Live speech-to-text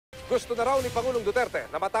Gusto na raw ni Pangulong Duterte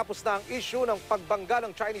na matapos na ang issue ng pagbangga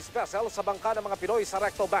ng Chinese vessel sa bangka ng mga Pinoy sa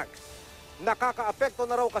Recto Bank. Nakakaapekto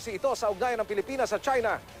na raw kasi ito sa ugnayan ng Pilipinas at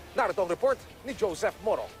China. Narito ang report ni Joseph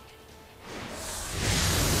Moro.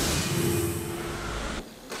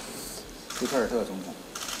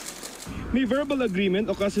 May verbal agreement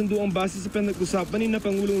o kasunduang base sa pinag-usapan ni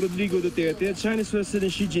Pangulong Rodrigo Duterte at Chinese President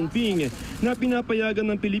Xi Jinping na pinapayagan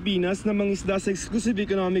ng Pilipinas na mangisda sa exclusive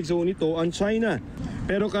economic zone ito ang China.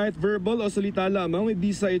 Pero kahit verbal o salita lamang, may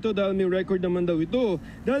bisa ito dahil may record naman daw ito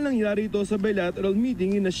dahil nangyari ito sa bilateral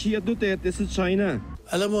meeting ni Xi at Duterte sa China.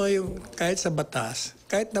 Alam mo, yung kahit sa batas,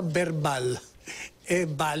 kahit na verbal,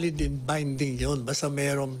 valid and binding yun. Basta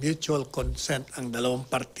mayroong mutual consent ang dalawang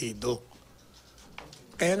partido.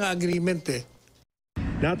 Kaya nga agreement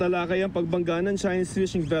Natalakay ang pagbangga ng Chinese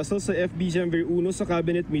fishing vessel sa FB January 1 sa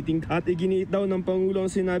cabinet meeting at iginiit daw ng Pangulo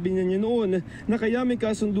ang sinabi niya noon na kaya may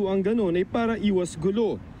kasunduang ganon ay para iwas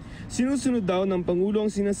gulo. Sinusunod daw ng Pangulo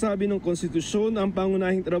ang sinasabi ng konstitusyon ang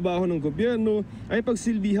pangunahing trabaho ng gobyerno ay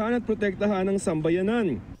pagsilbihan at protektahan ang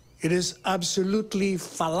sambayanan. It is absolutely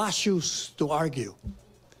fallacious to argue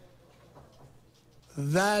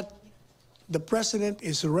that the President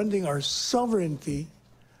is rendering our sovereignty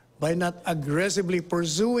by not aggressively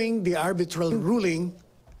pursuing the arbitral ruling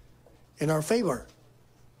in our favor,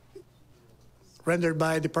 rendered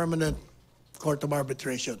by the Permanent Court of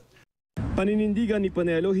Arbitration. Paninindigan ni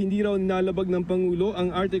Panelo, hindi raw nilalabag ng Pangulo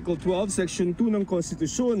ang Article 12, Section 2 ng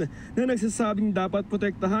Konstitusyon na nagsasabing dapat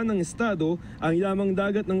protektahan ng Estado ang lamang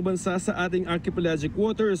dagat ng bansa sa ating archipelagic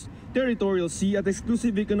waters, territorial sea at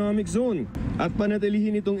exclusive economic zone at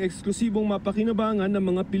panatilihin itong eksklusibong mapakinabangan ng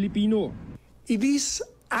mga Pilipino. It is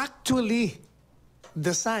actually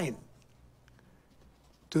designed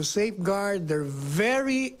to safeguard their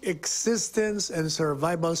very existence and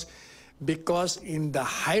survivals because in the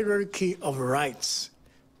hierarchy of rights,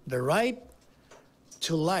 the right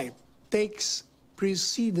to life takes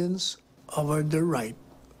precedence over the right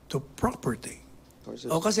to property.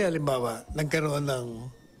 O kasi halimbawa, nagkaroon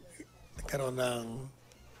ng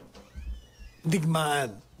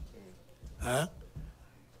digmaan. Ha?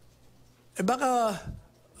 Baka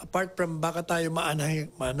apart from baka tayo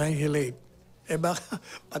ma-annihilate, baka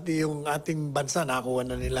pati yung ating bansa nakuha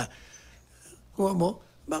na nila. Kuha mo?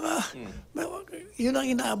 Baka, yun ang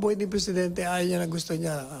ina-avoid ni Presidente. Ayaw niya na gusto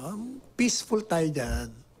niya. Peaceful tayo dyan.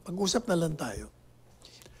 Pag-usap na lang tayo.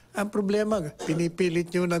 Ang problema, pinipilit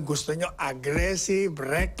nyo na gusto nyo aggressive,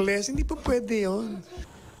 reckless. Hindi po pwede yun.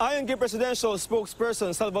 Ayon kay Presidential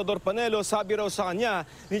Spokesperson Salvador Panelo, sabi raw sa kanya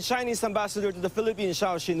ni Chinese Ambassador to the Philippines,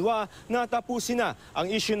 Xiao Xinhua, na tapusin na ang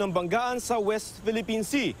issue ng banggaan sa West Philippine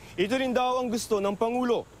Sea. Ito rin daw ang gusto ng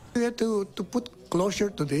Pangulo. We have to put closure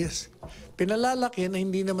to this. Pinalalaki na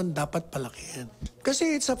hindi naman dapat palakihin.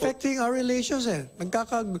 Kasi it's affecting our relations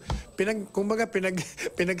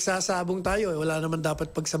pinagsasabong tayo, wala naman dapat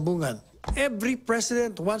pagsabungan. Every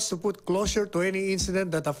president wants to put closure to any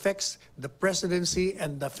incident that affects the presidency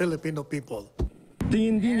and the Filipino people.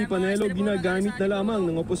 Tingin din ni Panelo, ginagamit na lamang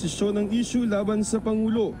ng oposisyon ang issue laban sa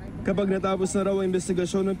Pangulo. Kapag natapos na raw ang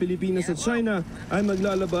investigasyon ng Pilipinas at China, ay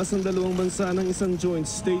maglalabas ang dalawang bansa ng isang joint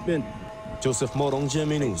statement. Joseph Morong,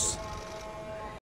 GMA News.